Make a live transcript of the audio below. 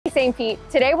St. Pete.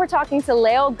 Today we're talking to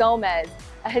Leo Gomez,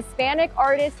 a Hispanic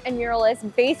artist and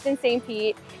muralist based in St.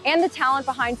 Pete, and the talent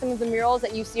behind some of the murals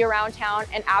that you see around town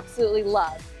and absolutely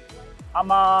love. I'm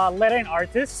a lettering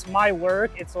artist. My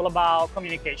work, it's all about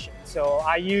communication. So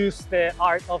I use the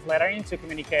art of lettering to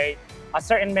communicate a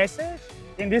certain message.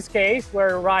 In this case,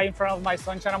 we're right in front of my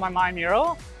Sunshine on My Mind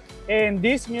mural. And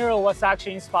this mural was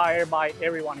actually inspired by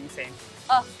everyone in St. Pete.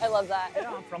 Oh, I love that. Yeah,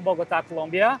 I'm from Bogota,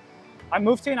 Colombia. I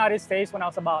moved to the United States when I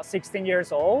was about 16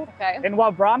 years old. Okay. And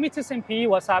what brought me to St. Pete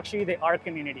was actually the art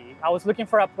community. I was looking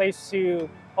for a place to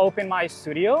open my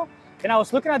studio. And I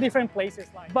was looking at different places,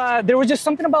 but there was just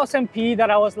something about St. Pete that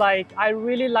I was like, I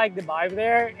really like the vibe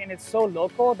there, and it's so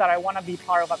local that I want to be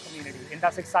part of a community. And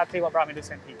that's exactly what brought me to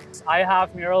St. Pete. I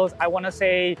have murals, I want to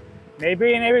say,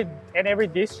 maybe in every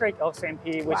district of St.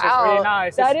 Pete, which is really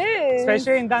nice. That is.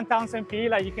 Especially in downtown St. Pete,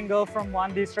 like you can go from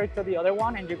one district to the other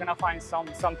one and you're gonna find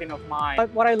something of mine.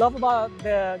 But what I love about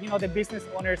the business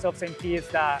owners of St. Pete is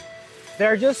that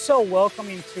they're just so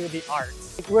welcoming to the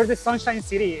arts. We're the Sunshine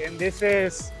City, and this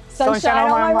is Sunshine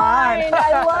on my mind.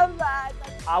 I love that.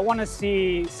 I want to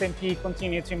see St. Pete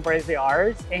continue to embrace the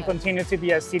arts and continue to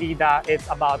be a city that it's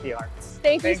about the arts.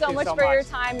 Thank you so much for your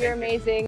time. You're amazing.